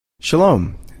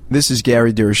Shalom. This is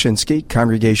Gary Durashinsky,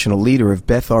 Congregational Leader of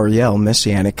Beth Ariel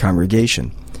Messianic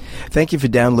Congregation. Thank you for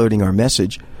downloading our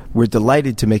message. We're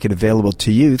delighted to make it available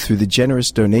to you through the generous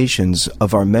donations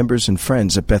of our members and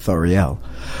friends at Beth Ariel.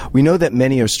 We know that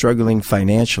many are struggling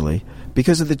financially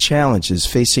because of the challenges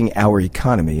facing our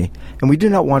economy, and we do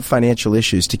not want financial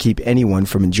issues to keep anyone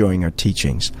from enjoying our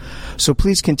teachings. So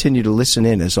please continue to listen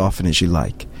in as often as you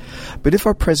like. But if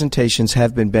our presentations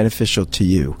have been beneficial to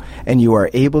you, and you are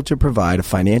able to provide a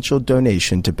financial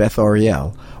donation to Beth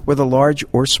Ariel, whether large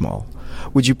or small,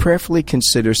 would you prayerfully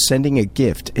consider sending a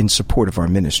gift in support of our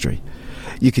ministry?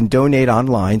 You can donate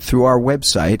online through our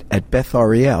website at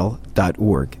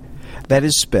bethariel.org. That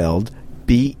is spelled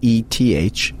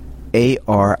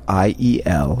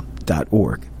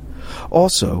BETHARIEL.org.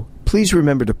 Also, please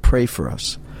remember to pray for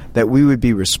us, that we would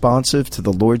be responsive to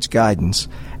the Lord's guidance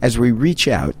as we reach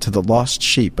out to the lost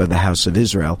sheep of the house of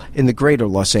Israel in the greater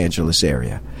Los Angeles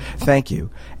area. Thank you,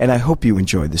 and I hope you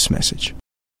enjoyed this message.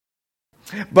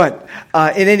 But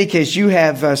in any case, you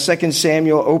have 2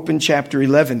 Samuel open chapter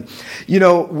 11. You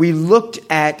know, we looked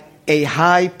at a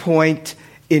high point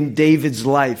in David's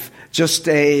life just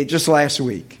last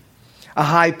week. A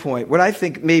high point, what I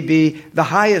think may be the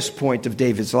highest point of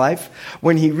David's life,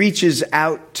 when he reaches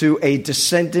out to a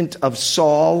descendant of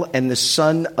Saul and the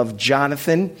son of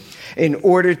Jonathan in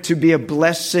order to be a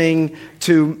blessing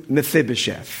to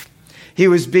Mephibosheth. He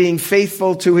was being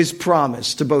faithful to his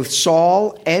promise to both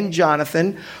Saul and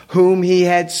Jonathan, whom he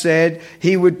had said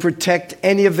he would protect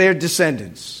any of their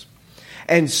descendants.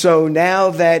 And so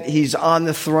now that he's on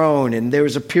the throne and there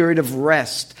was a period of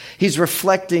rest, he's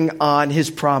reflecting on his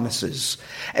promises.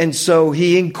 And so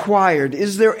he inquired,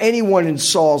 is there anyone in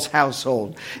Saul's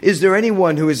household? Is there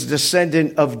anyone who is a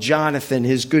descendant of Jonathan,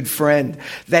 his good friend,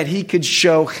 that he could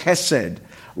show chesed,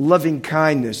 loving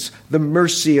kindness, the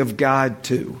mercy of God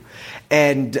to?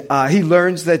 And he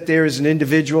learns that there is an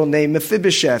individual named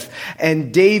Mephibosheth.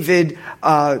 And David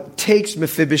takes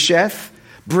Mephibosheth,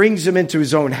 brings him into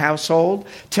his own household,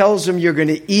 tells him, you're going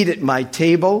to eat at my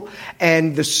table.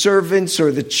 And the servants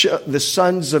or the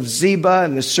sons of Ziba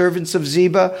and the servants of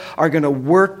Ziba are going to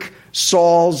work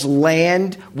Saul's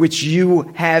land, which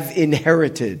you have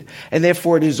inherited. And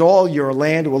therefore it is all your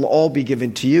land, it will all be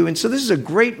given to you. And so this is a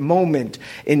great moment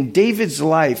in David's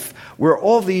life where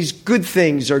all these good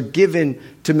things are given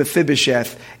to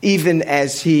Mephibosheth, even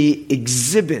as he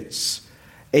exhibits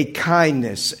a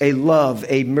kindness, a love,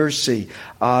 a mercy,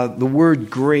 the word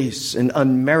grace, an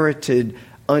unmerited,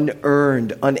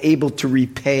 unearned, unable to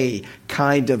repay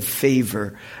kind of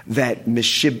favor that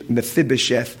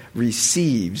Mephibosheth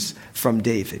receives from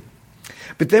David.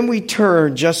 But then we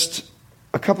turn just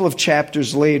a couple of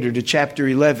chapters later to chapter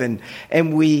 11,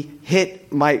 and we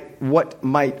hit what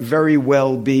might very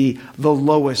well be the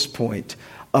lowest point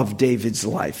of David's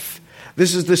life.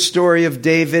 This is the story of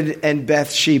David and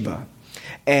Bathsheba,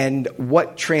 and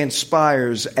what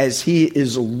transpires as he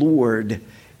is lured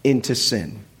into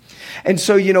sin. And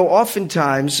so, you know,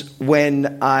 oftentimes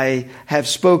when I have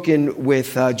spoken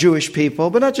with Jewish people,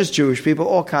 but not just Jewish people,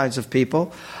 all kinds of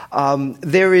people,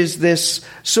 there is this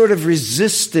sort of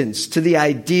resistance to the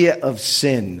idea of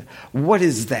sin. What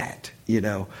is that? You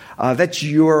know, that's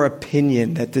your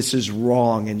opinion that this is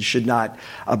wrong and should not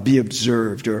be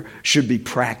observed or should be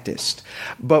practiced.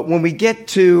 But when we get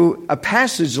to a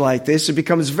passage like this, it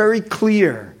becomes very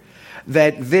clear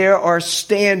that there are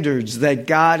standards that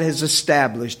God has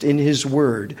established in His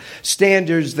Word,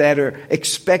 standards that are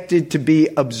expected to be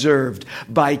observed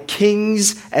by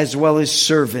kings as well as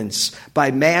servants, by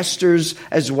masters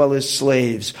as well as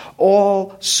slaves.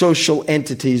 All social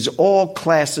entities, all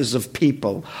classes of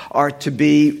people are to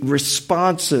be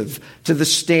responsive to the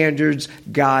standards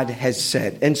God has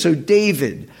set. And so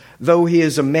David, though he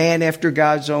is a man after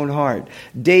God's own heart,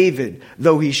 David,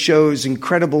 though he shows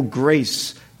incredible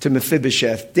grace to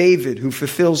Mephibosheth, David, who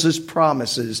fulfills his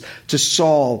promises to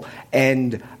Saul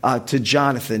and to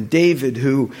Jonathan, David,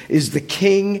 who is the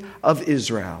king of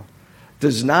Israel,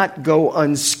 does not go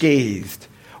unscathed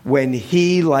when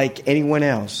he, like anyone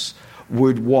else,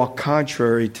 would walk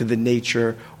contrary to the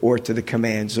nature or to the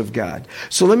commands of God.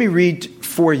 So let me read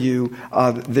for you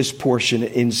this portion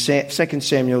in 2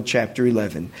 Samuel chapter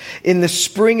 11. In the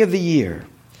spring of the year,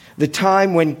 the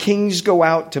time when kings go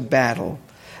out to battle,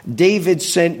 David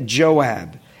sent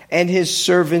Joab and his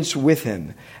servants with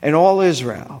him and all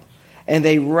Israel, and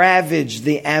they ravaged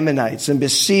the Ammonites and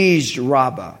besieged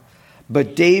Rabbah.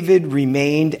 But David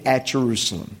remained at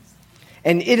Jerusalem.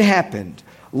 And it happened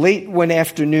late one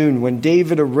afternoon when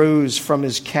David arose from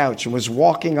his couch and was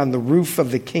walking on the roof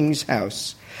of the king's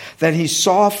house, that he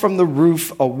saw from the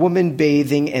roof a woman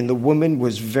bathing, and the woman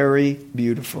was very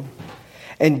beautiful.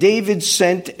 And David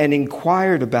sent and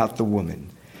inquired about the woman.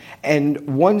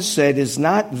 And one said, "Is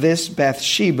not this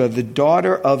Bathsheba, the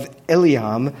daughter of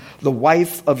Eliam, the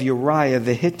wife of Uriah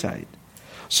the Hittite?"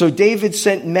 So David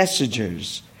sent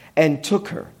messengers and took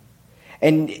her.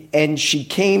 And she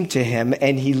came to him,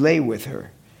 and he lay with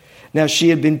her. Now she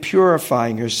had been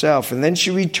purifying herself, and then she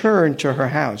returned to her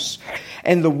house.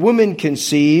 And the woman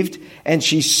conceived, and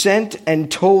she sent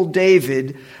and told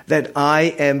David that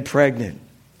I am pregnant.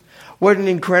 What an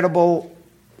incredible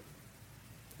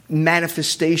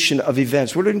manifestation of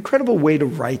events. What an incredible way to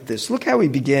write this. Look how he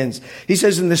begins. He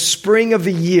says, in the spring of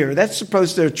the year. That's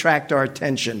supposed to attract our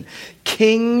attention.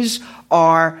 Kings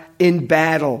are in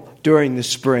battle during the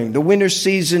spring. The winter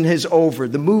season is over.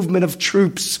 The movement of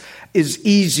troops is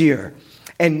easier.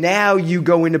 And now you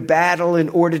go into battle in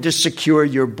order to secure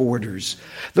your borders.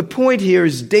 The point here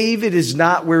is David is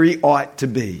not where he ought to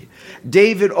be.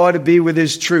 David ought to be with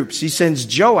his troops. He sends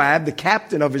Joab, the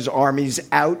captain of his armies,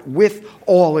 out with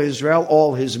all Israel,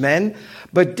 all his men.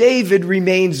 But David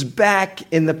remains back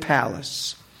in the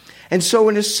palace. And so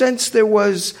in a sense, there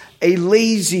was a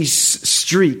lazy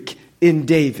streak in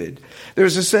David.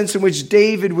 There's a sense in which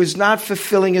David was not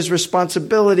fulfilling his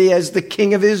responsibility as the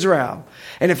king of Israel.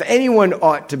 And if anyone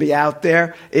ought to be out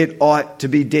there, it ought to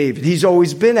be David. He's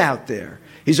always been out there.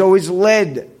 He's always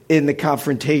led in the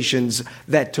confrontations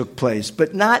that took place,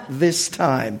 but not this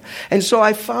time. And so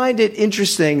I find it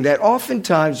interesting that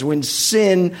oftentimes when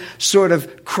sin sort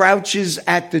of crouches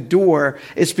at the door,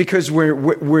 it's because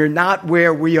we're not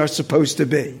where we are supposed to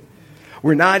be.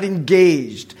 We're not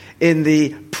engaged in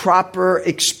the proper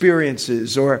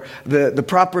experiences or the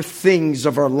proper things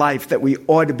of our life that we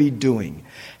ought to be doing.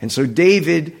 And so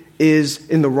David is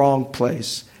in the wrong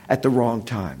place at the wrong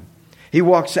time. He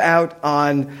walks out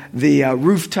on the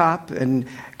rooftop, and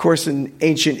of course in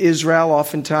ancient Israel,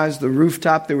 oftentimes the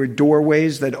rooftop, there were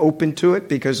doorways that opened to it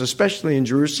because especially in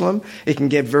Jerusalem, it can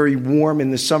get very warm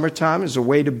in the summertime as a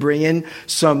way to bring in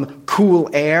some cool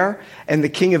air. And the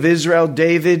king of Israel,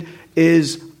 David,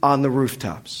 is on the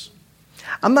rooftops.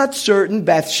 I'm not certain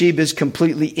Bathsheba is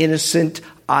completely innocent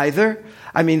either.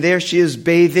 I mean, there she is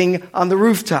bathing on the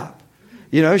rooftop.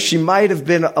 You know, she might have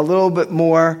been a little bit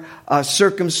more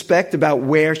circumspect about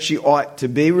where she ought to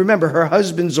be. Remember, her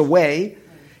husband's away.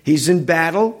 He's in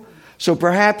battle. So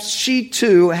perhaps she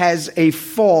too has a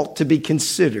fault to be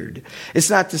considered. It's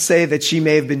not to say that she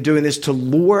may have been doing this to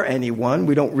lure anyone.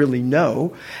 We don't really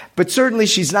know. But certainly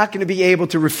she's not going to be able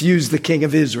to refuse the king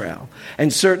of Israel.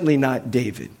 And certainly not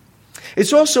David.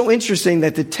 It's also interesting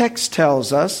that the text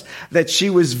tells us that she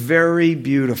was very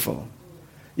beautiful.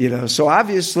 You know, so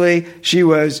obviously she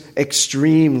was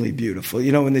extremely beautiful.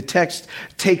 You know, when the text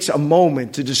takes a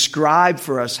moment to describe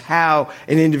for us how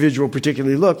an individual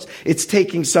particularly looks, it's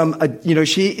taking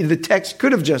the text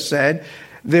could have just said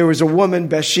there was a woman,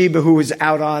 Bathsheba, who was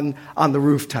out on the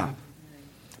rooftop.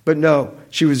 But no,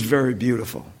 she was very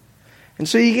beautiful. And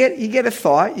so you get a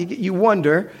thought, you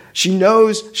wonder, she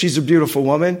knows she's a beautiful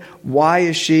woman. Why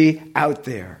is she out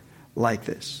there like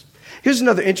this? Here's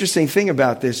another interesting thing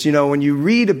about this. You know, when you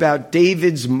read about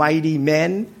David's mighty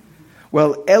men,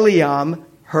 well, Eliam,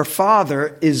 her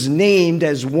father, is named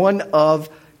as one of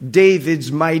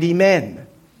David's mighty men.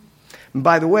 And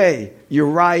by the way,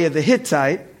 Uriah the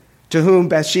Hittite, to whom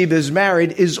Bathsheba is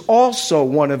married, is also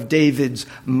one of David's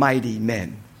mighty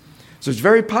men. So it's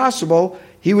very possible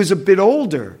he was a bit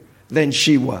older than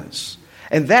she was.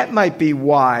 And that might be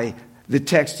why the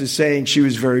text is saying she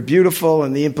was very beautiful,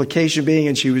 and the implication being,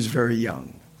 and she was very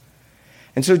young.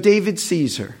 And so David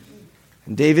sees her,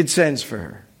 and David sends for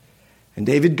her, and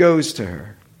David goes to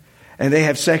her, and they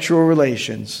have sexual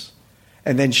relations,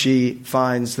 and then she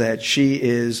finds that she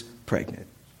is pregnant.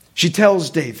 She tells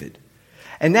David.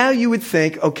 And now you would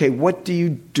think, okay, what do you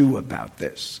do about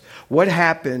this? What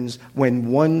happens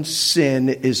when one sin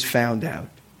is found out?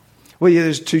 Well,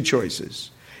 there's two choices.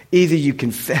 Either you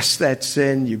confess that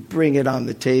sin, you bring it on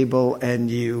the table,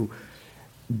 and you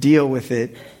deal with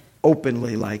it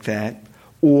openly like that,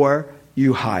 or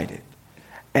you hide it,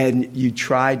 and you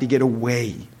try to get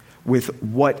away with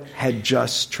what had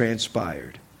just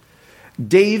transpired.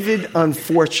 David,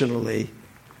 unfortunately,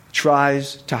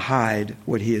 tries to hide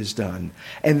what he has done,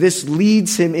 and this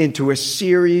leads him into a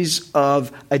series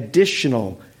of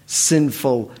additional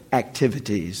sinful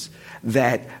activities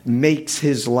that makes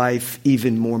his life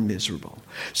even more miserable.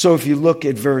 So if you look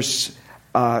at verse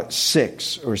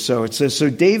 6 or so, it says, so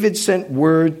David sent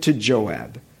word to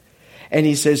Joab, and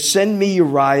he says, send me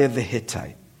Uriah the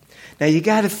Hittite. Now you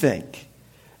got to think,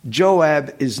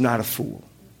 Joab is not a fool,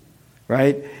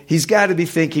 right? He's got to be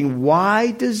thinking, why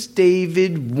does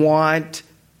David want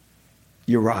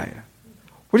Uriah?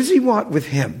 What does he want with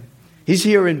him? He's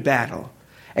here in battle.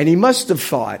 And he must have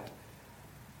thought,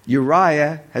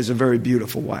 Uriah has a very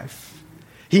beautiful wife.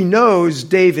 He knows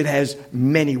David has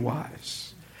many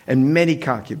wives and many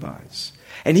concubines.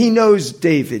 And he knows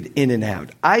David in and out.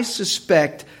 I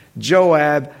suspect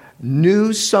Joab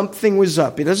knew something was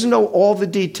up. He doesn't know all the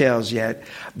details yet,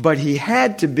 but he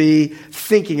had to be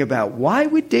thinking about, why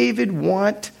would David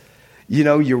want,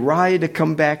 Uriah to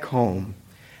come back home?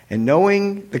 And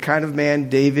knowing the kind of man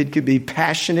David could be,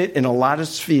 passionate in a lot of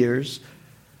spheres,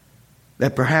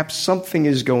 that perhaps something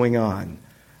is going on.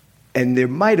 And there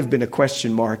might have been a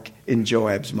question mark in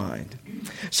Joab's mind.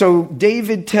 So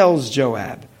David tells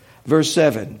Joab, verse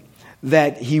 7,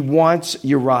 that he wants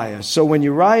Uriah. So when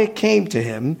Uriah came to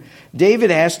him,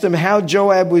 David asked him how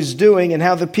Joab was doing and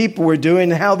how the people were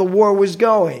doing and how the war was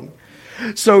going.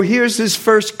 So here's his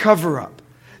first cover-up.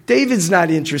 David's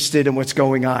not interested in what's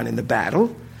going on in the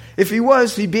battle. If he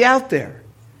was, he'd be out there.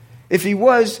 If he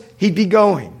was, he'd be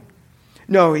going.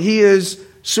 No, he is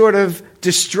sort of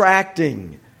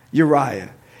distracting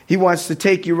Uriah. He wants to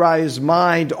take Uriah's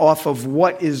mind off of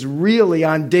what is really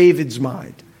on David's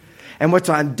mind. And what's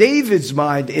on David's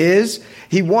mind is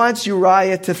he wants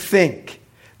Uriah to think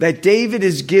that David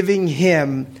is giving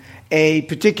him a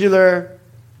particular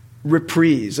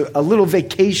reprise, a little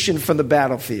vacation from the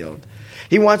battlefield.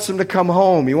 He wants him to come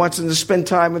home. He wants him to spend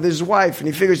time with his wife. And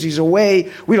he figures he's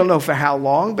away, we don't know for how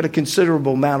long, but a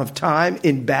considerable amount of time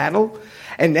in battle.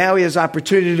 And now he has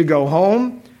opportunity to go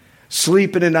home,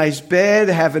 sleep in a nice bed,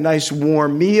 have a nice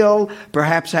warm meal,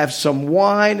 perhaps have some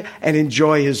wine, and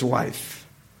enjoy his wife.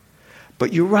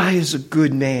 But Uriah is a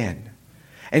good man,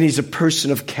 and he's a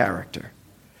person of character.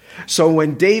 So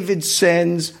when David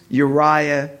sends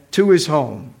Uriah to his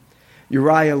home,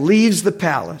 Uriah leaves the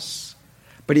palace,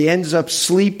 but he ends up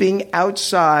sleeping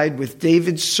outside with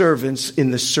David's servants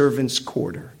in the servants'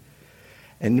 quarter.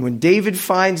 And when David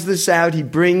finds this out, he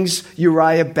brings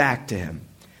Uriah back to him.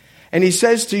 And he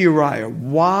says to Uriah,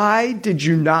 why did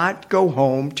you not go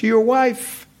home to your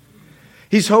wife?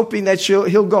 He's hoping that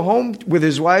he'll go home with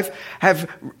his wife, have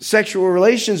sexual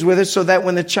relations with her, so that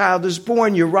when the child is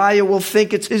born, Uriah will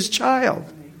think it's his child.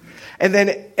 And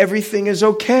then everything is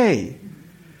okay.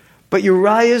 But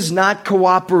Uriah's not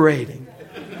cooperating.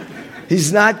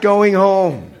 He's not going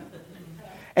home.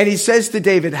 And he says to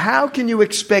David, how can you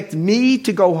expect me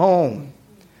to go home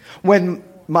when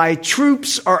my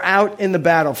troops are out in the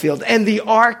battlefield and the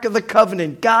Ark of the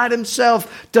Covenant, God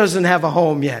himself, doesn't have a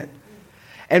home yet?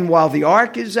 And while the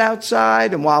ark is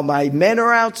outside and while my men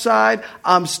are outside,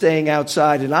 I'm staying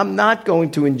outside. And I'm not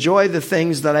going to enjoy the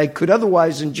things that I could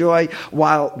otherwise enjoy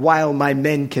while my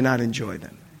men cannot enjoy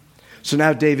them. So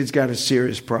now David's got a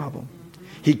serious problem.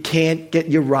 He can't get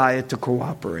Uriah to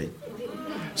cooperate.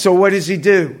 So what does he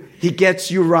do? He gets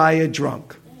Uriah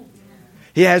drunk.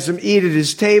 He has him eat at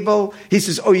his table. He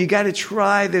says, you got to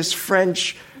try this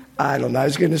French, I don't know, I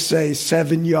was going to say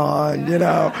Sauvignon,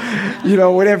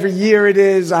 whatever year it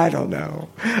is, I don't know.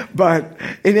 But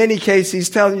in any case, he's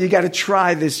telling you got to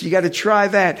try this, you got to try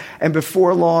that. And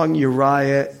before long,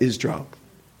 Uriah is drunk.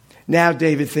 Now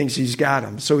David thinks he's got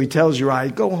him. So he tells Uriah,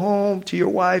 go home to your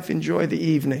wife, enjoy the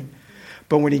evening.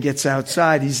 But when he gets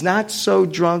outside, he's not so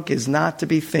drunk as not to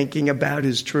be thinking about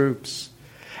his troops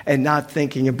and not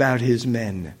thinking about his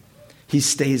men. He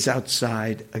stays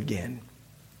outside again.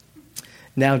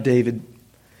 Now David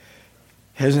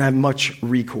doesn't have much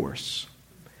recourse.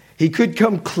 He could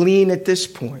come clean at this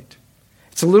point.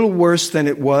 It's a little worse than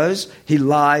it was. He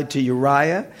lied to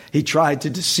Uriah. He tried to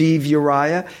deceive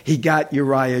Uriah. He got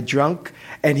Uriah drunk,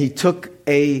 and he took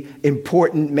an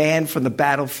important man from the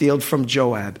battlefield from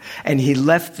Joab, and he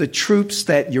left the troops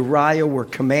that Uriah were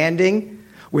commanding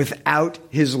without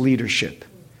his leadership.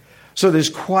 So there's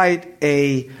quite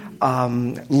a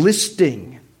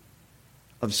listing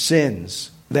of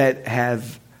sins that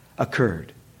have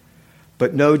occurred.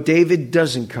 But no, David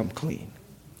doesn't come clean.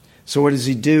 So what does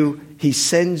he do? He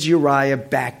sends Uriah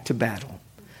back to battle.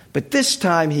 But this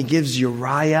time he gives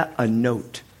Uriah a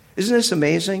note. Isn't this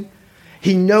amazing?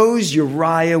 He knows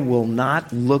Uriah will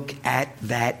not look at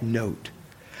that note.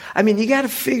 I mean, you got to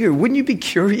figure, wouldn't you be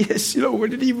curious?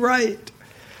 What did he write?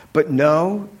 But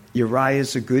no,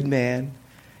 Uriah's a good man.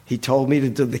 He told me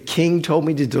the king told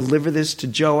me to deliver this to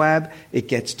Joab. It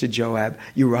gets to Joab.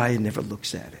 Uriah never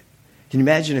looks at it. Can you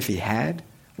imagine if he had?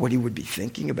 What he would be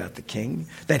thinking about the king?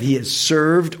 That he has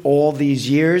served all these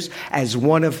years as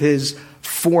one of his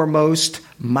foremost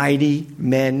mighty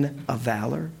men of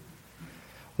valor.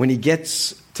 When he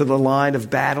gets to the line of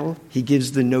battle, he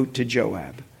gives the note to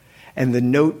Joab. And the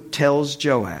note tells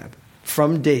Joab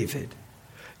from David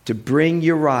to bring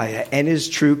Uriah and his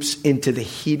troops into the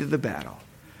heat of the battle.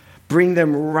 Bring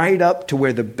them right up to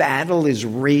where the battle is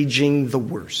raging the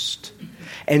worst.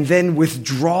 And then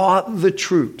withdraw the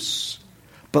troops,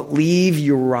 but leave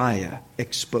Uriah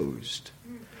exposed.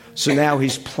 So now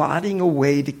he's plotting a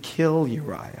way to kill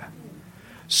Uriah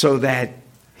so that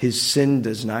his sin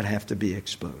does not have to be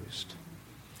exposed.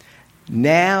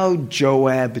 Now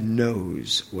Joab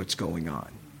knows what's going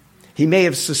on. He may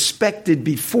have suspected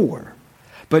before,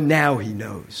 but now he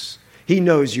knows. He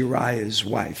knows Uriah's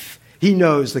wife. He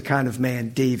knows the kind of man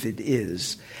David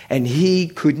is. And he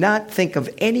could not think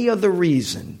of any other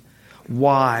reason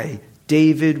why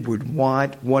David would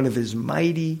want one of his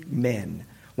mighty men,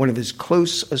 one of his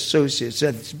close associates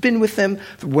that's been with him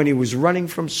when he was running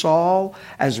from Saul,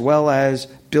 as well as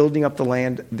building up the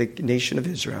land, the nation of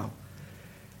Israel.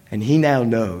 And he now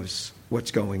knows what's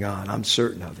going on. I'm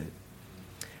certain of it.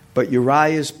 But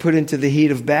Uriah is put into the heat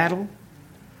of battle.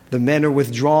 The men are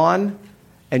withdrawn,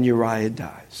 and Uriah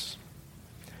dies.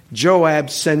 Joab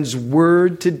sends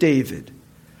word to David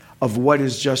of what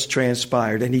has just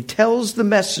transpired. And he tells the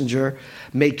messenger,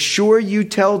 make sure you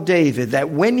tell David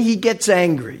that when he gets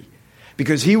angry,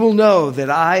 because he will know that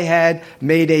I had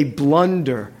made a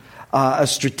blunder, a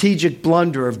strategic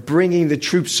blunder of bringing the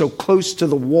troops so close to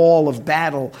the wall of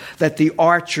battle that the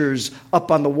archers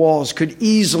up on the walls could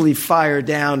easily fire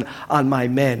down on my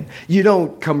men. You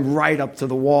don't come right up to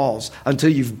the walls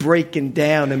until you've broken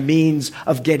down a means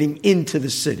of getting into the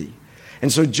city.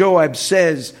 And so Joab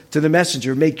says to the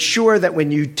messenger, make sure that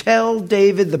when you tell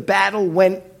David the battle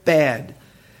went bad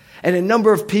and a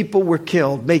number of people were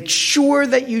killed, make sure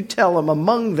that you tell him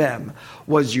among them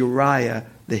was Uriah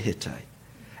the Hittite.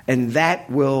 And that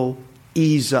will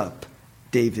ease up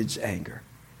David's anger.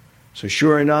 So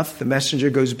sure enough, the messenger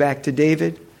goes back to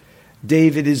David.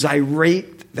 David is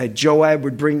irate that Joab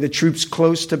would bring the troops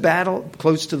close to battle,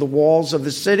 close to the walls of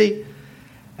the city.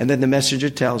 And then the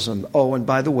messenger tells him, oh, and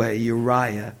by the way,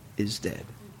 Uriah is dead.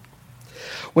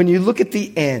 When you look at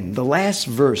the end, the last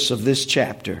verse of this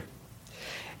chapter,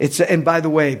 and by the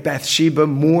way, Bathsheba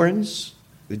mourns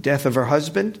the death of her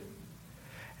husband,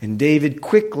 and David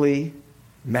quickly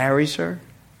marries her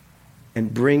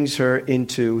and brings her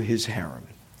into his harem.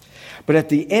 But at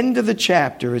the end of the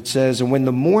chapter, it says, and when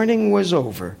the mourning was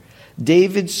over,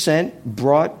 David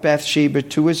brought Bathsheba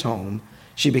to his home.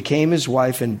 She became his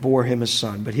wife and bore him a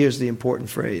son. But here's the important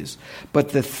phrase. But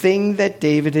the thing that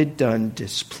David had done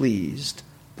displeased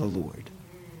the Lord.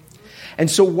 And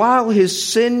so while his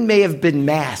sin may have been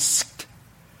masked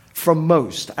from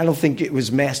most, I don't think it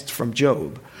was masked from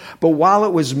Job, but while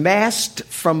it was masked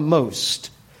from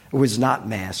most, it was not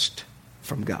masked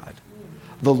from God.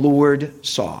 The Lord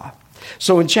saw.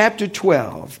 So in chapter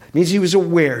 12, it means he was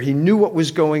aware. He knew what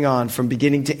was going on from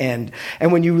beginning to end.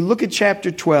 And when you look at chapter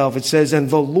 12, it says, and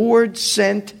the Lord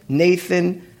sent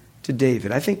Nathan to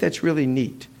David. I think that's really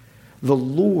neat. The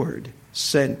Lord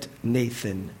sent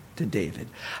Nathan to David.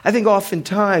 I think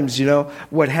oftentimes,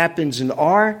 what happens in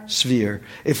our sphere,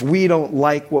 if we don't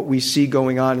like what we see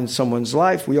going on in someone's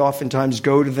life, we oftentimes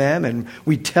go to them and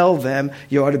we tell them,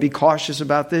 you ought to be cautious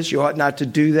about this, you ought not to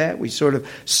do that. We sort of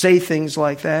say things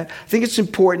like that. I think it's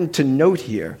important to note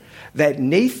here that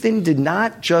Nathan did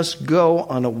not just go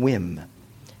on a whim.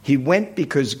 He went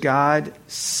because God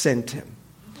sent him.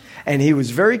 And he was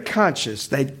very conscious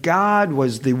that God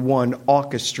was the one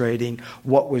orchestrating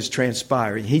what was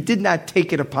transpiring. He did not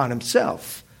take it upon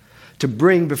himself to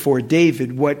bring before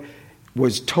David what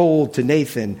was told to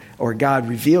Nathan, or God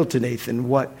revealed to Nathan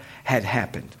what had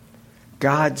happened.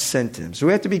 God sent him. So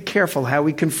we have to be careful how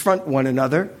we confront one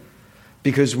another,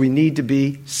 because we need to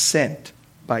be sent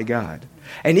by God.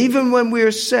 And even when we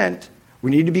are sent, we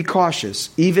need to be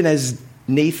cautious, even as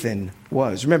Nathan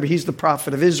was. Remember, he's the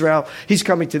prophet of Israel. He's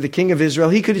coming to the king of Israel.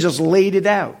 He could have just laid it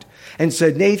out and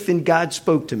said, Nathan, God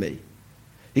spoke to me.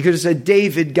 He could have said,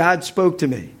 David, God spoke to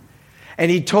me. And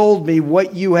he told me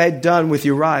what you had done with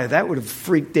Uriah. That would have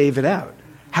freaked David out.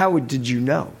 How did you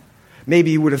know?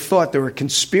 Maybe he would have thought there were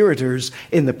conspirators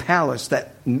in the palace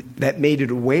that made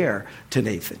it aware to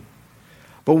Nathan.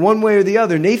 But one way or the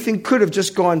other, Nathan could have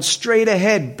just gone straight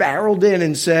ahead, barreled in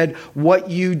and said, what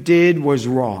you did was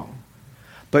wrong.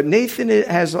 But Nathan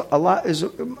is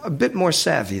a bit more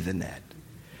savvy than that.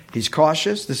 He's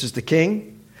cautious. This is the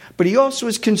king. But he also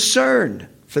is concerned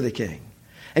for the king.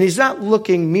 And he's not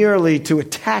looking merely to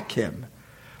attack him,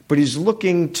 but he's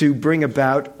looking to bring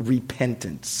about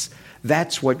repentance.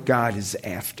 That's what God is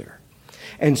after.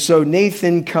 And so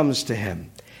Nathan comes to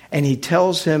him and he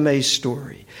tells him a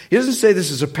story. He doesn't say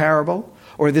this is a parable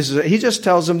or he just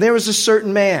tells him there was a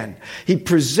certain man. He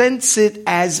presents it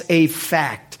as a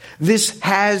fact. This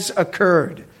has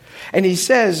occurred. And he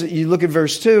says, you look at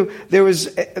verse 2,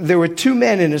 there were two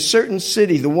men in a certain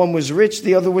city. The one was rich,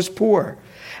 the other was poor.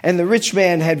 And the rich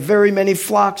man had very many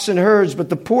flocks and herds, but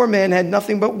the poor man had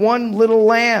nothing but one little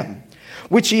lamb,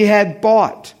 which he had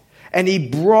bought. And he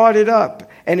brought it up,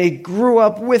 and it grew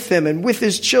up with him and with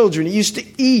his children. He used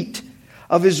to eat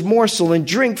of his morsel and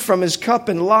drink from his cup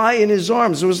and lie in his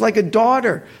arms. It was like a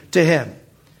daughter to him.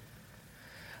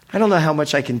 I don't know how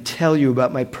much I can tell you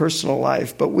about my personal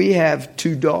life, but we have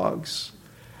two dogs,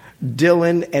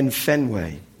 Dylan and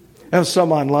Fenway. Now,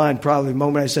 some online probably, the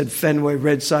moment I said Fenway,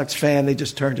 Red Sox fan, they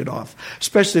just turned it off,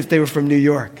 especially if they were from New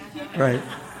York, right?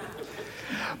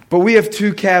 But we have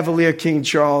two Cavalier King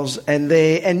Charles, and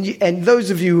those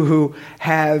of you who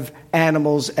have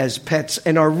animals as pets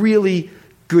and are really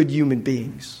good human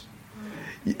beings,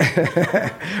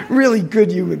 really good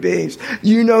human beings,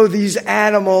 you know these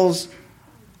animals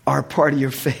are part of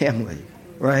your family,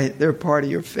 right? They're part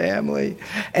of your family,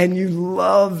 and you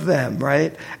love them,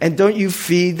 right? And don't you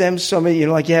feed them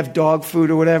like you have dog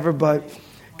food or whatever, but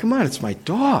come on, it's my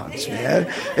dogs,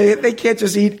 man. They can't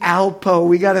just eat Alpo.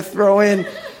 We got to throw in,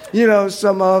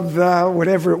 some of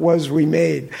whatever it was we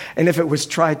made. And if it was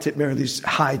tri-tip, Mary Louise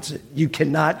hides it. You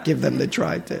cannot give them the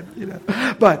tri-tip,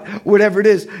 But whatever it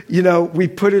is, we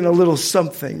put in a little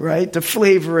something, right, to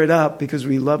flavor it up because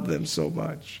we love them so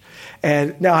much.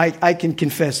 And now I can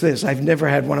confess this. I've never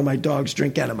had one of my dogs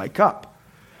drink out of my cup.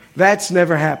 That's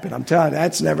never happened. I'm telling you,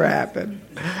 that's never happened.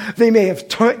 They may have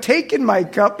taken my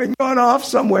cup and gone off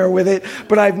somewhere with it,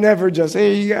 but I've never just,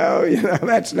 here you go.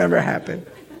 That's never happened.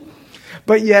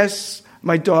 But yes,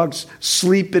 my dogs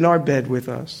sleep in our bed with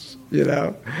us,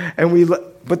 And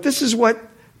but this is what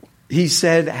he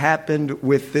said happened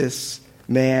with this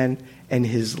man and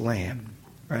his lamb,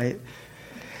 right?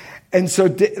 And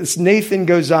so Nathan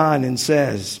goes on and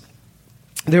says,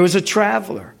 there was a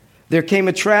traveler. There came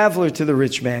a traveler to the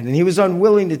rich man, and he was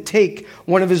unwilling to take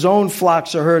one of his own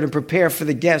flocks or herd and prepare for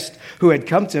the guest who had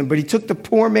come to him. But he took the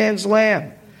poor man's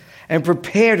lamb and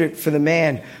prepared it for the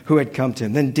man who had come to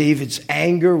him. Then David's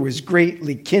anger was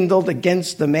greatly kindled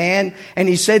against the man, and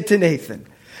he said to Nathan,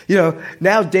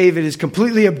 now David is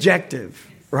completely objective,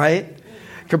 right?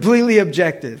 Completely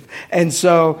objective. And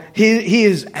so he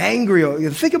is angry.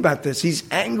 Think about this. He's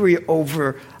angry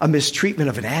over a mistreatment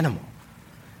of an animal.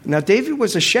 Now, David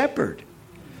was a shepherd.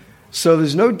 So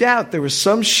there's no doubt there was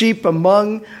some sheep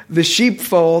among the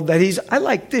sheepfold that I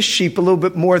like this sheep a little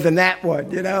bit more than that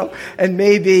one, And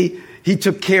maybe he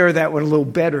took care of that one a little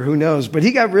better. Who knows? But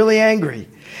he got really angry.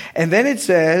 And then it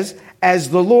says, as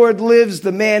the Lord lives,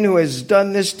 the man who has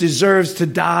done this deserves to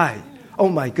die. Oh,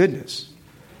 my goodness.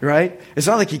 Right? It's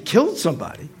not like he killed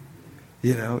somebody.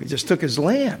 He just took his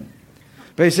lamb.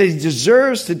 But he says he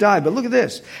deserves to die. But look at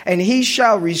this. And he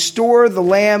shall restore the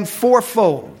lamb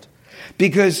fourfold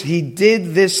because he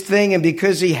did this thing and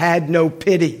because he had no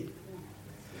pity.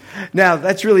 Now,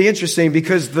 that's really interesting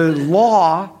because the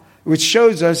law, which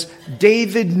shows us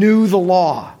David knew the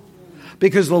law.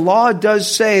 Because the law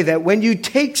does say that when you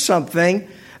take something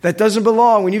that doesn't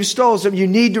belong, when you've stolen something, you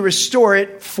need to restore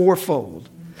it fourfold.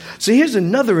 So here's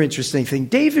another interesting thing.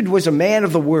 David was a man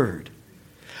of the word.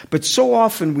 But so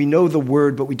often we know the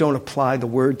word, but we don't apply the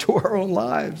word to our own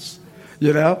lives.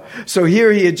 So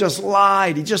here he had just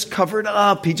lied. He just covered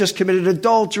up. He just committed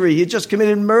adultery. He had just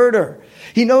committed murder.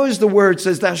 He knows the word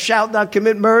says, thou shalt not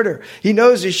commit murder. He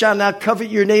knows you shall not covet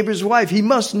your neighbor's wife. He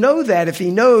must know that. If he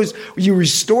knows you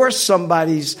restore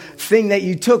somebody's thing that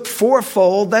you took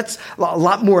fourfold, that's a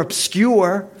lot more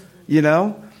obscure,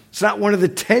 It's not one of the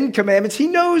 10 commandments. He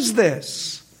knows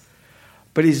this,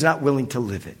 but he's not willing to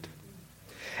live it.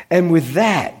 And with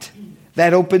that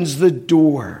opens the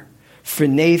door for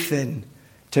Nathan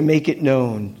to make it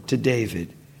known to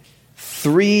David.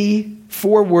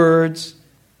 4 words.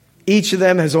 Each of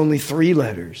them has only 3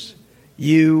 letters.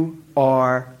 You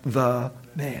are the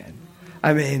man.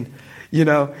 I mean, he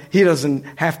doesn't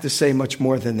have to say much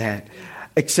more than that,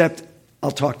 except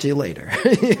I'll talk to you later,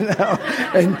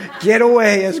 and get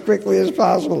away as quickly as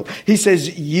possible. He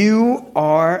says, you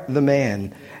are the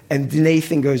man. And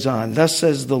Nathan goes on, thus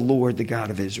says the Lord, the God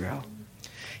of Israel.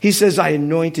 He says, I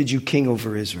anointed you king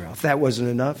over Israel. If that wasn't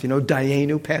enough,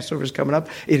 Dayenu, Passover is coming up.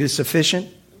 It is sufficient.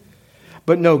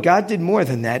 But no, God did more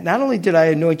than that. Not only did I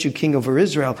anoint you king over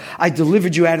Israel, I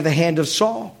delivered you out of the hand of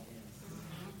Saul.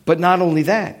 But not only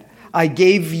that, I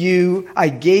gave you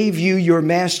your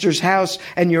master's house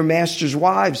and your master's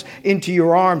wives into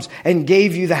your arms and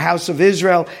gave you the house of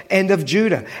Israel and of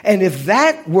Judah. And if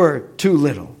that were too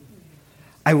little,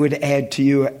 I would add to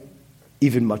you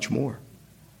even much more.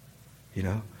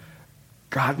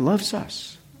 God loves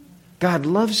us. God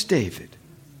loves David.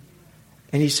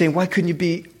 And he's saying, why couldn't you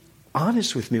be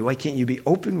honest with me? Why can't you be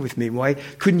open with me? Why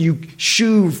couldn't you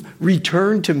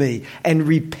return to me and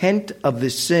repent of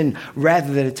this sin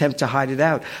rather than attempt to hide it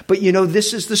out? But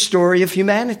this is the story of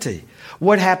humanity.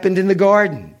 What happened in the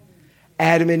garden?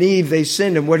 Adam and Eve, they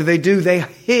sinned, and what do? They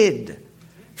hid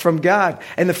from God.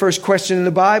 And the first question in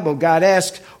the Bible, God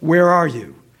asked, where are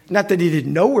you? Not that he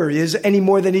didn't know where he is any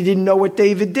more than he didn't know what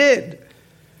David did.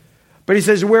 But he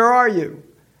says, where are you?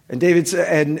 And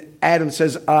Adam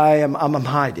says, I'm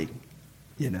hiding,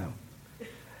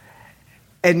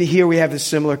 And here we have a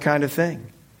similar kind of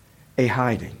thing, a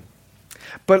hiding.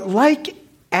 But like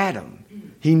Adam,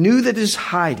 he knew that his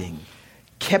hiding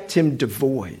kept him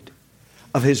devoid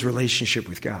of his relationship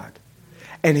with God.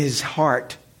 And his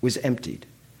heart was emptied.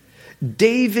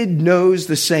 David knows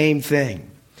the same thing.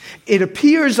 It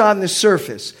appears on the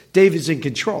surface, David's in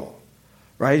control,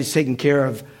 right? He's taking care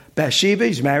of Bathsheba,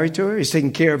 he's married to her. He's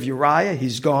taking care of Uriah,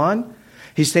 he's gone.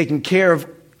 He's taking care of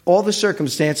all the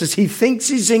circumstances. He thinks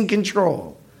he's in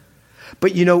control.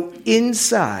 But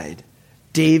inside,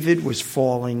 David was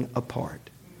falling apart.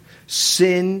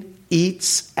 Sin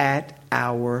eats at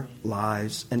our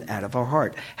lives and out of our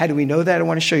heart. How do we know that? I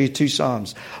want to show you 2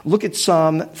 Psalms. Look at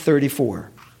Psalm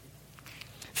 34.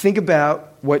 Think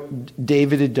about what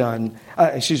David had done.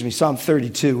 Psalm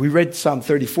 32. We read Psalm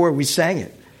 34. We sang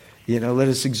it. Let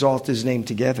us exalt his name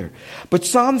together. But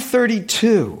Psalm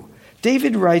 32,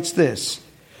 David writes this: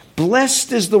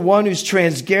 blessed is the one whose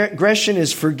transgression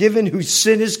is forgiven, whose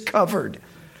sin is covered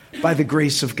by the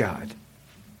grace of God.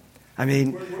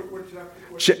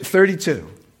 32.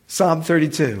 Psalm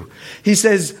 32. He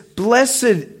says,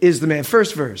 blessed is the man.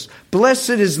 First verse. Blessed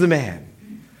is the man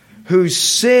whose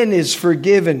sin is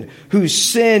forgiven, whose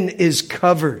sin is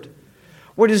covered.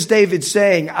 What is David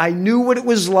saying? I knew what it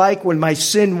was like when my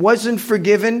sin wasn't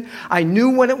forgiven. I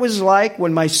knew what it was like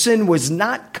when my sin was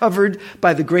not covered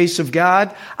by the grace of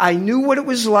God. I knew what it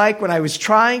was like when I was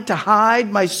trying to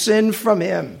hide my sin from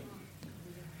him.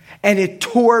 And it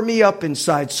tore me up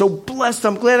inside. So blessed.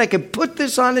 I'm glad I could put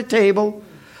this on the table,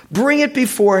 bring it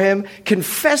before him,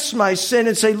 confess my sin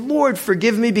and say, Lord,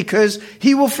 forgive me, because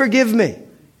he will forgive me.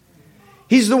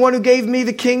 He's the one who gave me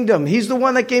the kingdom. He's the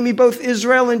one that gave me both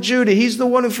Israel and Judah. He's the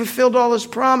one who fulfilled all his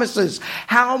promises.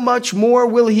 How much more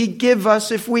will he give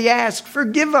us if we ask?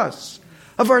 Forgive us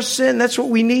of our sin. That's what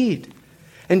we need.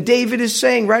 And David is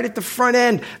saying right at the front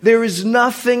end, there is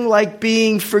nothing like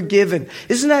being forgiven.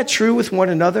 Isn't that true with one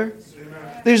another?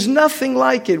 Amen. There's nothing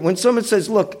like it. When someone says,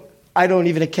 look, I don't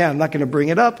even account. I'm not going to bring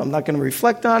it up. I'm not going to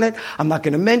reflect on it. I'm not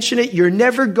going to mention it. You're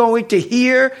never going to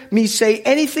hear me say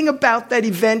anything about that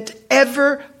event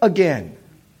ever again.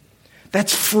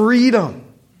 That's freedom.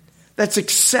 That's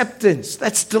acceptance.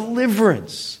 That's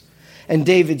deliverance. And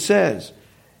David says,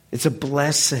 it's a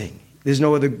blessing. There's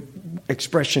no other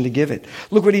expression to give it.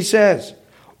 Look what he says.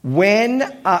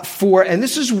 And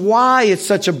this is why it's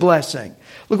such a blessing.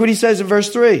 Look what he says in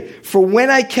verse 3. For when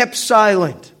I kept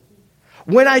silent,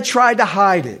 when I tried to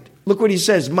hide it, look what he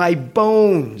says, my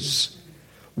bones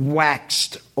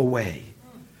waxed away.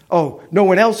 Oh, no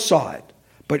one else saw it,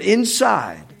 but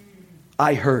inside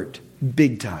I hurt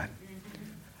big time.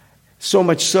 So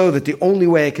much so that the only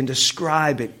way I can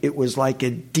describe it, it was like a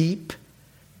deep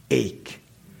ache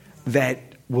that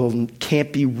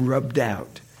can't be rubbed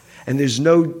out. And there's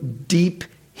no deep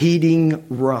heating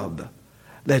rub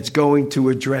that's going to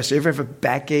address. Ever have a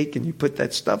backache and you put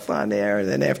that stuff on there, and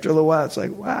then after a little while it's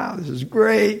like, wow, this is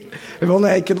great. If only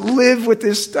I could live with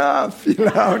this stuff,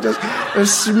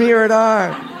 just smear it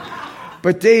on.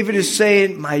 But David is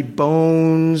saying, my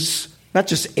bones not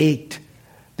just ached,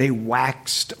 they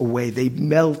waxed away. They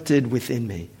melted within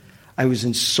me. I was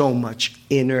in so much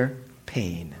inner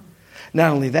pain.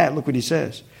 Not only that, look what he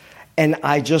says. And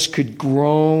I just could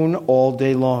groan all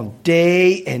day long.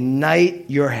 Day and night,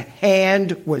 your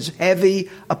hand was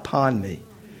heavy upon me.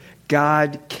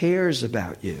 God cares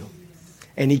about you.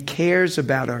 And he cares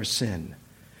about our sin.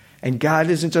 And God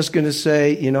isn't just going to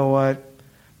say, you know what?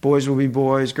 Boys will be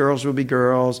boys, girls will be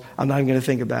girls. I'm not even going to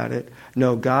think about it.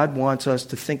 No, God wants us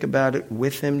to think about it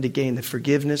with him to gain the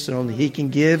forgiveness that only he can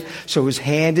give. So his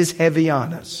hand is heavy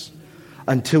on us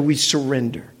until we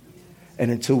surrender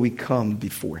and until we come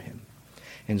before him.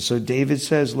 And so David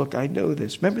says, look, I know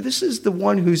this. Remember, this is the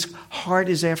one whose heart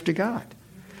is after God.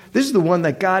 This is the one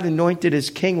that God anointed as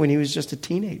king when he was just a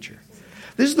teenager.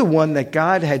 This is the one that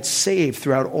God had saved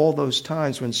throughout all those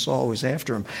times when Saul was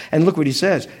after him. And look what he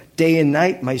says. Day and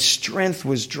night, my strength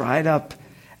was dried up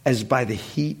as by the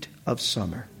heat of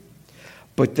summer.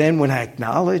 But then when I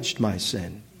acknowledged my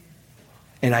sin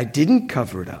and I didn't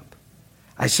cover it up,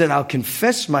 I said, I'll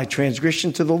confess my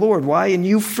transgression to the Lord. Why? And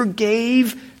you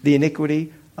forgave the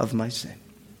iniquity of my sin.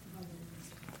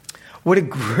 What a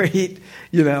great,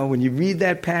 when you read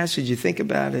that passage, you think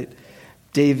about it,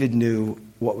 David knew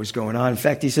what was going on. In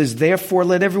fact, he says, therefore,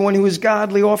 let everyone who is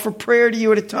godly offer prayer to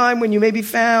you at a time when you may be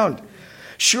found.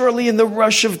 Surely in the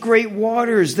rush of great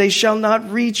waters, they shall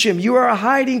not reach him. You are a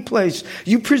hiding place.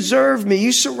 You preserve me.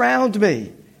 You surround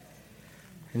me.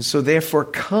 And so therefore,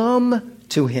 come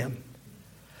to him.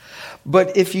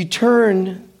 But if you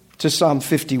turn to Psalm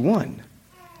 51,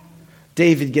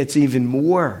 David gets even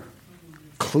more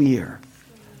clear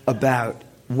about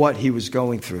what he was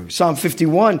going through. Psalm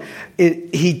 51,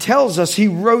 he tells us he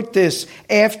wrote this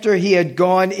after he had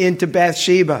gone into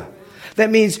Bathsheba. That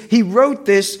means he wrote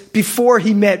this before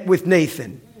he met with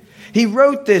Nathan. He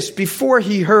wrote this before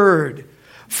he heard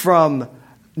from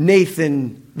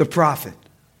Nathan the prophet.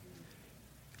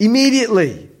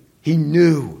 Immediately, he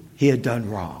knew he had done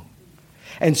wrong.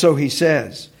 And so he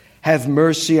says, have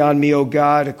mercy on me, O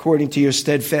God, according to your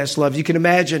steadfast love. You can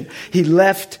imagine he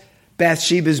left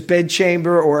Bathsheba's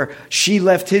bedchamber, or she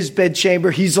left his bedchamber.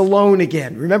 He's alone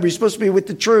again. Remember, he's supposed to be with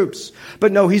the troops.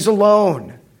 But no, he's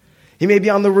alone. He may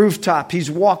be on the rooftop. He's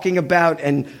walking about.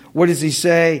 And what does he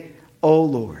say? Oh,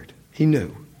 Lord, he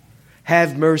knew.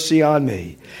 Have mercy on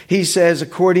me. He says,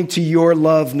 according to your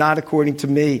love, not according to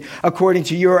me. According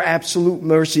to your absolute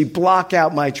mercy, block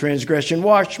out my transgression.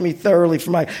 Wash me thoroughly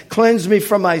cleanse me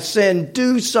from my sin.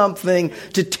 Do something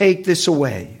to take this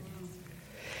away.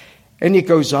 And it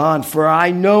goes on, for I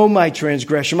know my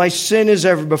transgression. My sin is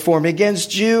ever before me.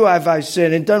 Against you have I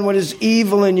sinned and done what is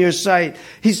evil in your sight.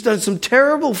 He's done some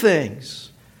terrible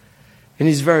things. And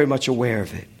he's very much aware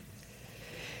of it.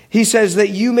 He says that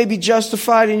you may be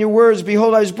justified in your words.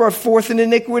 Behold, I was brought forth in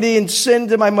iniquity, and sin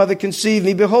did my mother conceive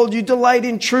me. Behold, you delight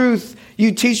in truth.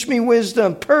 You teach me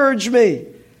wisdom. Purge me,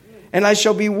 and I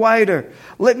shall be whiter.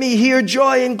 Let me hear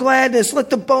joy and gladness. Let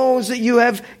the bones that you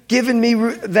have given me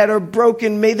that are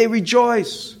broken, may they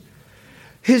rejoice.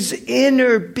 His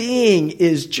inner being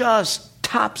is just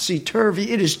topsy-turvy.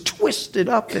 It is twisted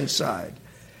up inside.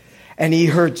 And he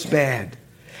hurts bad.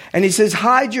 And he says,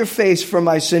 hide your face from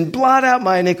my sin. Blot out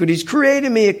my iniquities. Create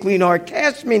in me a clean heart.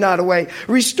 Cast me not away.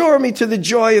 Restore me to the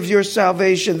joy of your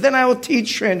salvation. Then I will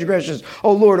teach transgressions.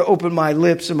 O Lord, open my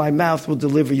lips, and my mouth will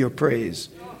deliver your praise.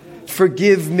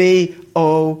 Forgive me,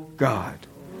 O God,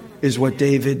 is what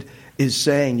David is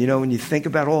saying. When you think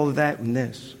about all of that in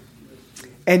this.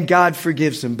 And God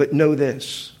forgives him, but know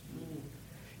this.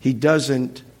 He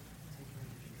doesn't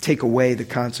take away the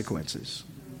consequences.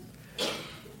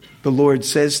 The Lord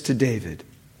says to David,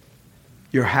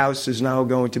 your house is now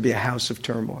going to be a house of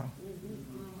turmoil.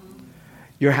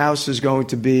 Your house is going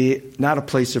to be not a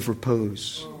place of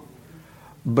repose,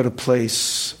 but a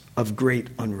place of great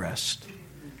unrest.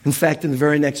 In fact, in the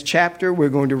very next chapter, we're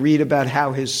going to read about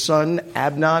how his son,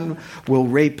 Amnon, will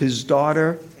rape his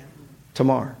daughter,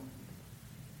 Tamar.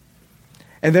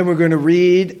 And then we're going to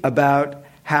read about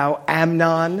how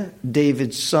Amnon,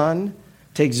 David's son,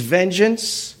 takes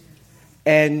vengeance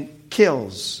and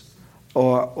kills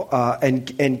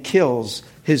kills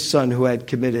his son who had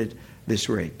committed this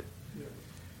rape.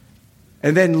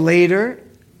 And then later,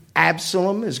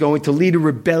 Absalom is going to lead a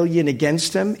rebellion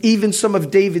against him. Even some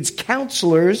of David's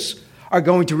counselors are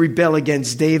going to rebel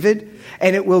against David.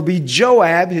 And it will be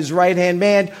Joab, his right-hand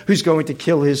man, who's going to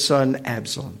kill his son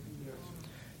Absalom.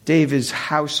 David's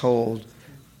household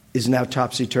is now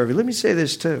topsy-turvy. Let me say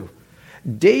this too.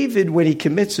 David, when he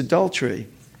commits adultery,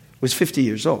 was 50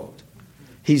 years old.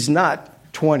 He's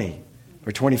not 20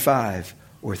 or 25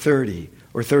 or 30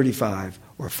 or 35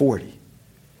 or 40.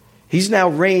 He's now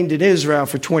reigned in Israel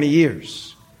for 20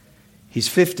 years. He's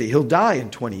 50. He'll die in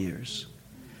 20 years.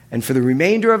 And for the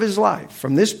remainder of his life,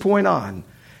 from this point on,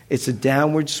 it's a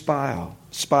downward spiral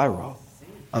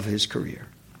of his career.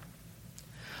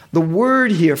 The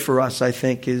word here for us, I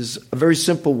think, is a very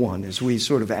simple one as we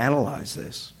sort of analyze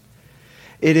this.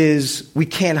 It is, we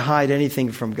can't hide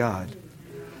anything from God.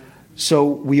 So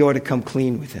we ought to come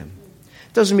clean with him.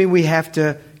 Doesn't mean we have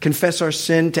to confess our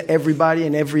sin to everybody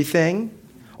and everything.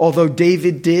 Although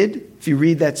David did. If you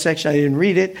read that section, I didn't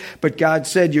read it. But God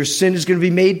said your sin is going to be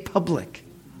made public.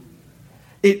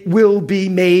 It will be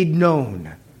made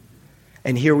known.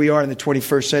 And here we are in the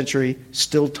 21st century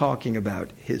still talking about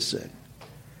his sin.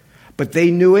 But they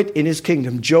knew it in his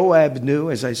kingdom. Joab knew,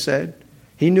 as I said.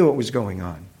 He knew what was going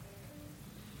on.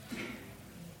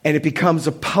 And it becomes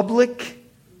a public,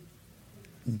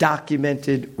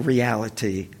 documented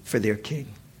reality for their king.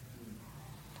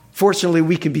 Fortunately,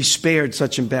 we can be spared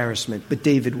such embarrassment, but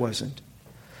David wasn't.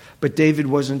 But David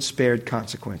wasn't spared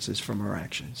consequences from our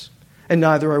actions. And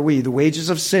neither are we. The wages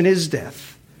of sin is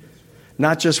death.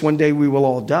 Not just one day we will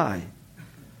all die,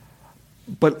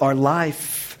 but our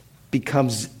life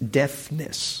becomes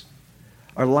deafness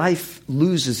Our life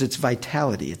loses its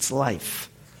vitality, its life.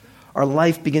 Our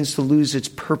life begins to lose its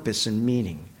purpose and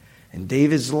meaning. And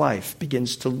David's life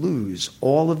begins to lose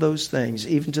all of those things,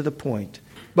 even to the point.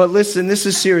 But listen, this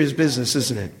is serious business,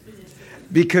 isn't it?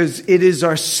 Because it is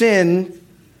our sin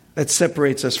that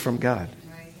separates us from God.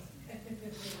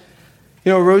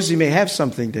 You know, Rosie may have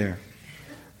something there.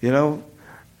 You know,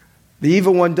 the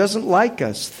evil one doesn't like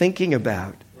us thinking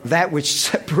about that which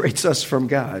separates us from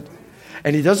God.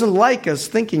 And he doesn't like us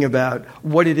thinking about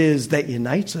what it is that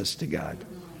unites us to God.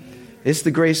 It's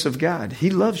the grace of God. He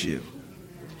loves you.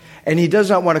 And he does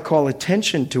not want to call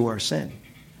attention to our sin.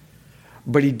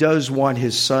 But he does want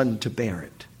his son to bear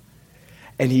it.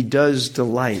 And he does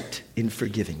delight in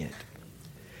forgiving it.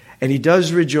 And he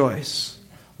does rejoice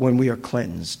when we are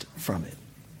cleansed from it.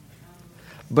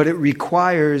 But it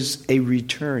requires a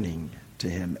returning to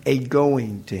him, a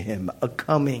going to him, a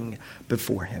coming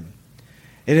before him.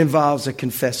 It involves a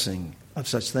confessing of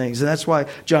such things. And that's why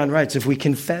John writes, if we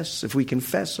confess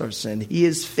our sin, he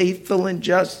is faithful and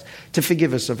just to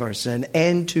forgive us of our sin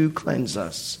and to cleanse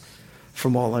us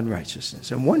from all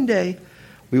unrighteousness. And one day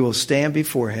we will stand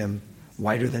before him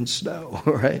whiter than snow,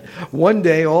 right? One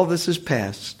day all this is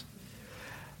past.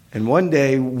 And one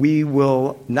day we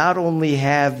will not only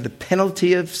have the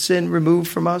penalty of sin removed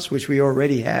from us, which we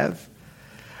already have,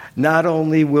 not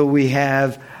only will we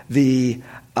have the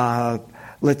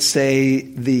let's say,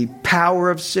 the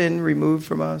power of sin removed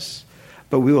from us,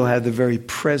 but we will have the very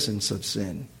presence of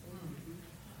sin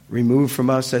removed from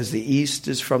us as the east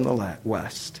is from the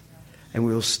west. And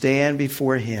we will stand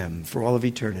before him for all of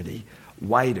eternity,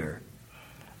 whiter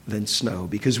than snow,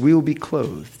 because we will be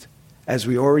clothed, as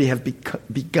we already have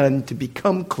begun to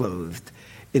become clothed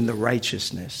in the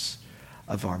righteousness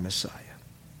of our Messiah.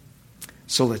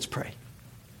 So let's pray.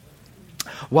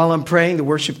 While I'm praying, the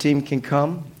worship team can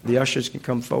come. The ushers can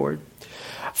come forward.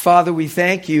 Father, we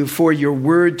thank you for your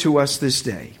word to us this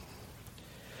day.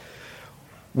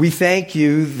 We thank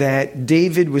you that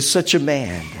David was such a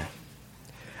man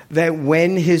that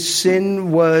when his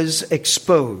sin was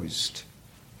exposed,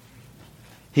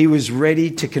 he was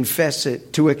ready to confess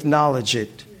it, to acknowledge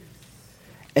it,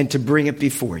 and to bring it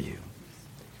before you.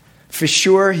 For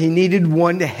sure, he needed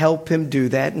one to help him do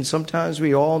that, and sometimes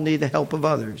we all need the help of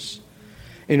others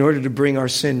in order to bring our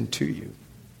sin to you.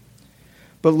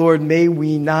 But Lord, may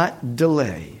we not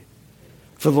delay.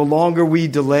 For the longer we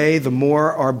delay, the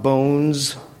more our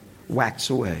bones wax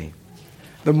away.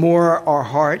 The more our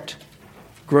heart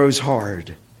grows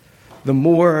hard. The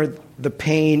more the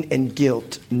pain and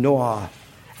guilt gnaw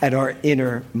at our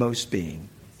innermost being.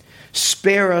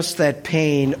 Spare us that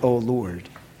pain, O Lord,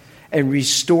 and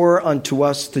restore unto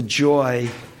us the joy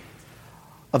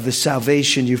of the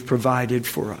salvation you've provided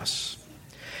for us.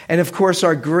 And of course,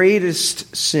 our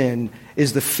greatest sin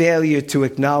is the failure to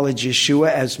acknowledge Yeshua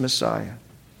as Messiah.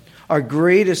 Our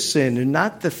greatest sin are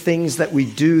not the things that we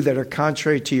do that are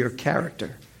contrary to your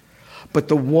character, but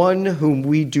the one whom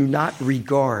we do not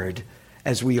regard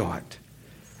as we ought,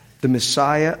 the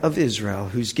Messiah of Israel,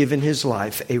 who's given his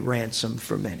life a ransom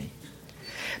for many.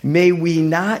 May we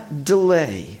not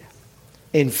delay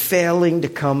in failing to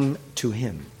come to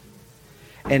him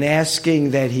and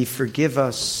asking that he forgive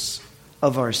us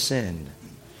of our sin,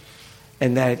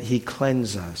 and that he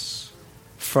cleanse us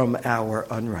from our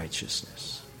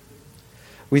unrighteousness.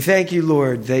 We thank you,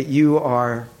 Lord, that you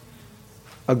are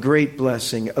a great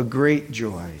blessing, a great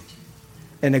joy,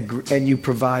 and you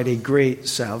provide a great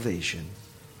salvation.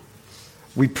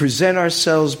 We present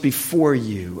ourselves before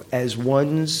you as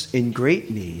ones in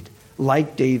great need,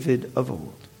 like David of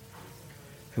old.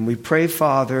 And we pray,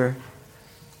 Father,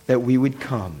 that we would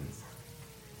come.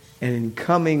 And in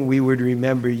coming, we would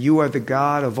remember you are the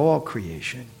God of all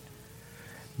creation.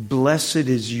 Blessed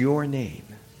is your name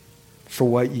for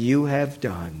what you have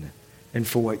done and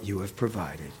for what you have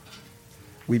provided.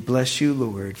 We bless you,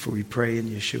 Lord, for we pray in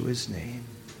Yeshua's name.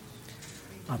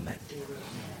 Amen.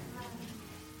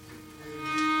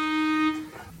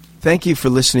 Thank you for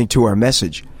listening to our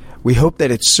message. We hope that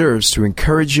it serves to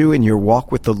encourage you in your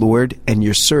walk with the Lord and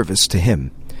your service to him.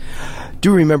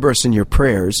 Do remember us in your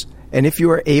prayers. And if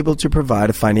you are able to provide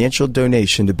a financial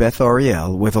donation to Beth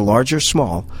Ariel, whether large or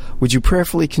small, would you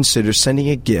prayerfully consider sending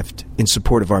a gift in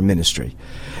support of our ministry?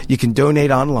 You can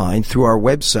donate online through our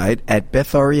website at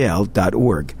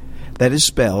bethariel.org. That is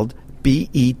spelled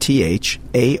BETHARIEL.org.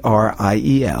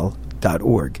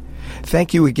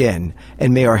 Thank you again,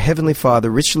 and may our Heavenly Father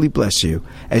richly bless you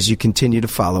as you continue to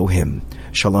follow him.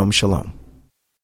 Shalom, shalom.